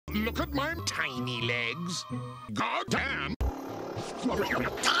look at my tiny legs. God damn.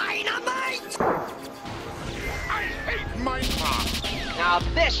 Dynamite! I hate my mom. Now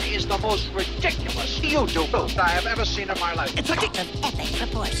this is the most ridiculous YouTube move I have ever seen in my life. It's of epic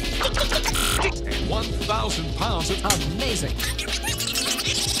proportions. 1,000 pounds of amazing.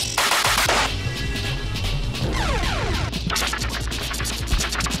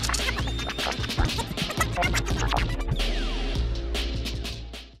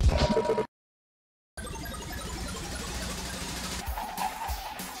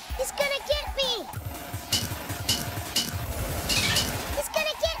 He's gonna get me! He's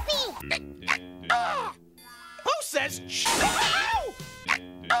gonna get me! Who says shh?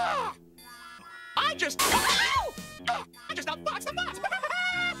 I just unboxed the box.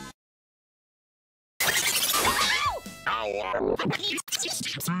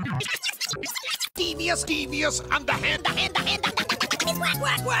 Devious, underhand.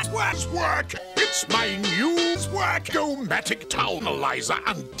 Work. It's my news work. Go-matic tunnelizer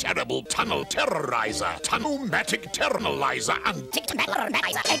and terrible tunnel terrorizer. Tunnel-matic terrorizer and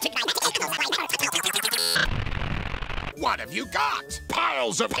what have you got?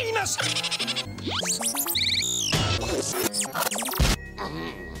 Piles of penis.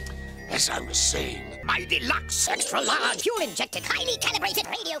 As I was saying, my deluxe extra large fuel-injected, highly calibrated,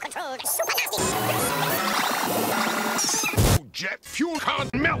 radio-controlled, super nasty jet fuel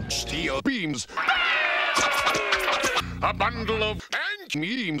can't melt steel beams. A bundle of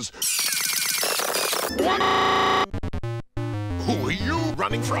memes. What? Who are you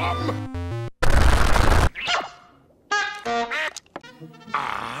running from?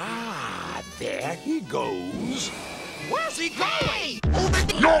 Ah, there he goes. Where's he going?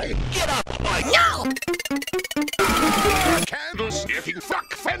 No! Get up! No! Candle sniffing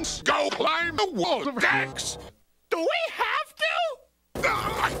fuck fence. Go climb the wall of decks. Do we have to?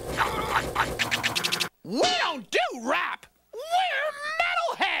 We don't do rap. We're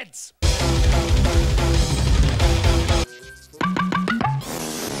metalheads.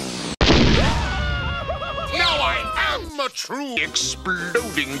 Now I am a true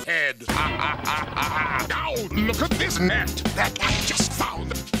exploding head. Now look at this net that I just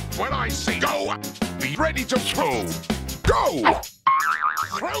found. When I say go, be ready to throw. Go!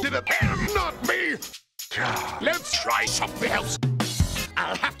 Throw it at him, not me. Let's try something else.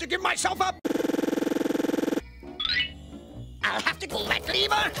 I'll have to give myself up. I'll have to pull that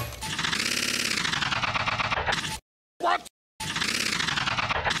lever. What?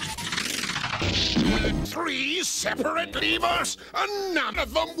 3 separate levers, and none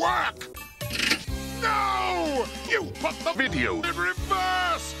of them work. No! You put the video in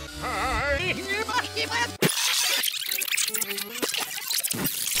reverse.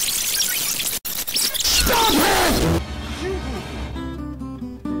 Stop it!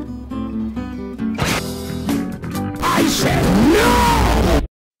 I said no!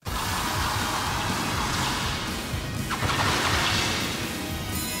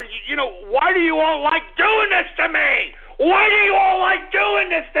 You know, why do you all like doing this to me? Why do you all like doing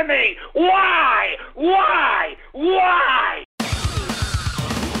this to me? Why? Why? Why?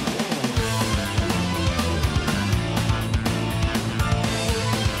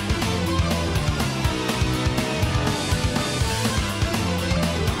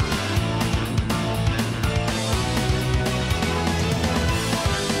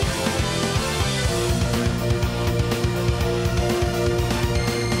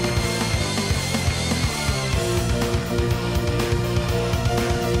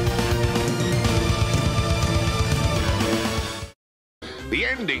 The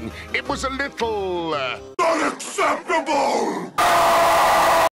ending, it was a little... unacceptable!